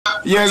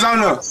Yes, I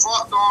know. What the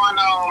fuck going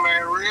on,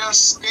 man? Real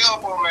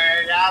skillful,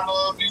 man. Y'all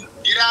know if you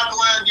get out the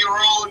way and get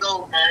rolled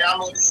over, man. Y'all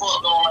know what the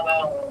fuck going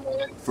on,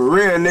 man. For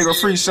real, nigga,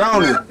 free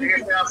Sony.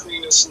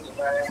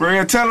 For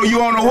real, tell him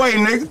you on the way,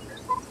 nigga.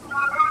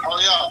 Oh,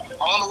 yeah.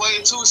 On the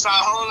way, too. Start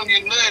holding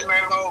your nut,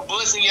 man. Go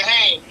bust in your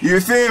hand. You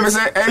feel me?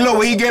 Say, hey, look,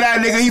 when he get out,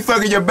 nigga, he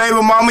fucking your baby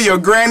mama, your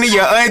granny,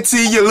 your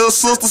auntie, your little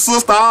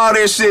sister, all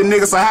that shit,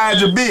 nigga. So hide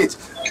your bitch.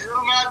 Get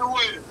him out the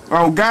way.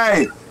 Oh,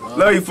 gang.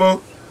 Love you,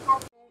 folks.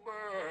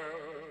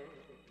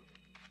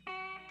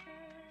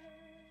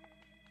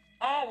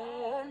 I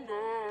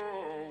wonder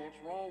what's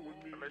wrong with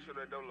me. Make sure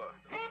that door lock.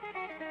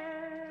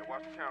 And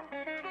watch the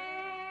camera.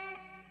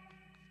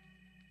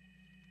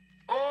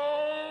 Oh,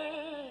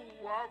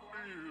 I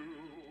feel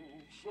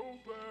so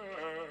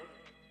bad.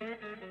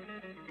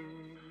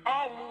 I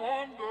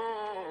wonder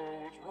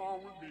what's wrong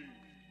with me.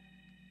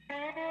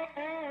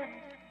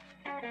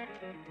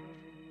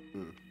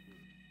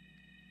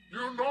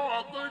 You know,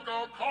 I think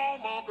I'll call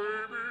my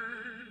baby.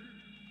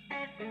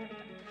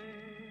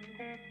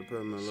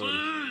 See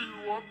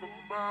what the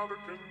matter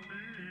can be.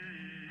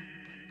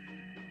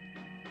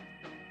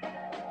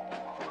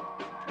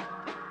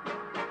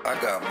 I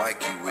got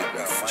Mikey with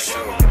me for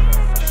sure.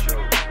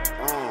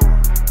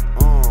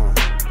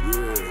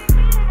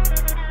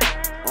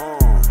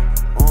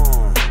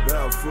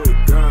 Barefoot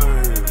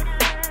gang.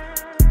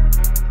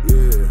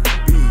 Yeah,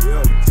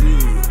 BFG.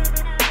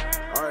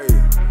 Alright,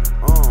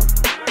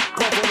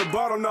 come from the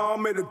bottom, now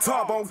I'm at the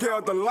top. I don't care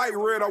if the light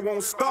red, I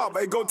won't stop.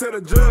 Hey, go tell the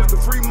judge to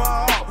free my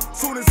op.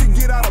 Soon as he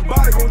get out of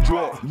body, gon'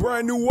 drop.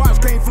 Brand new watch,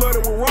 can't flood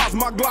it with rocks.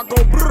 My Glock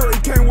go brrr,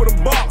 it came with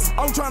a box.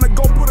 I'm trying to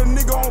go put a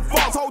nigga on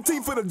Fox. Whole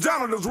team for the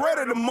janitors,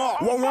 ready to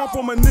mop. Won't run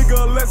from a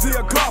nigga unless he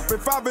a cop.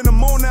 At 5 in the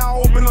morning, I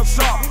open a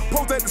shop.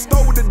 Post at the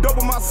store with the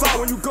double my sock.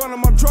 When you come to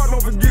my truck,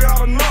 don't forget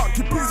how to knock.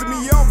 Keep pissing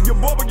me off, your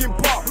bubble get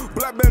popped.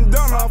 Black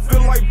bandana, I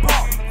feel like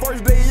pop.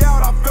 First day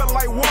out, I felt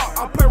like wop.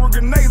 I play with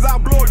grenades, I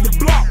blow your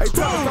block. Hey,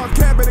 tell us I'm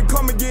capping and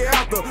come and get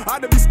after. I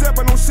to be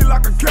stepping on shit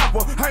like a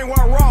capper. Hang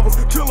white robbers,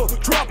 killer,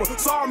 trapper.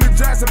 Saw me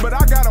Jackson, but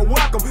I gotta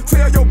whack him.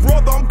 Tell your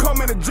brother I'm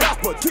coming to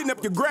Jasper.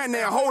 Kidnap your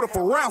granddad, hold her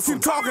for ransom.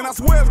 Keep talking, I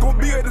swear it's gonna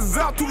be a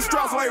disaster. 2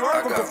 straps like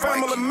Urkel for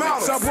family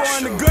matters. Shot bro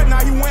in the gut,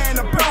 now he wearing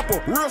the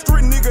pepper. Real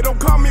street nigga, don't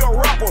call me a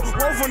rapper.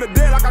 Roll from the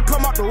dead like I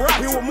come out the rap.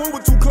 He was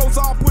moving too close,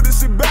 I'll put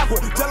this shit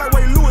backward. Just like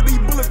Ray Lewis,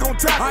 these bullets gon'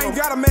 tackle. I ain't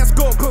gotta mask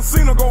up,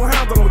 casino gon'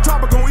 handle him.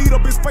 Chopper gon' eat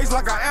up his face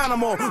like an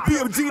animal.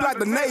 BFG like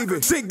the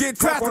Navy, shit get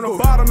tactical. On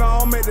the bottom, now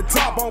I'm at the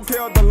top. I don't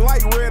care if the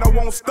light red, I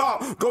won't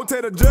stop. Go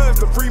tell the judge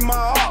to free my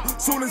op.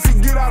 Soon as he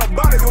get out of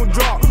body, gon'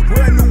 drop.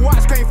 Brand new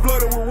watch, can't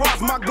flood it with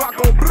rocks. My Glock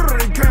go brrr,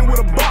 it came with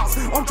a box.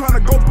 I'm trying to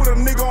go put a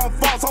nigga on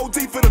Fox. Whole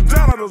team for the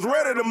janitors,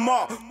 ready to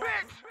mop.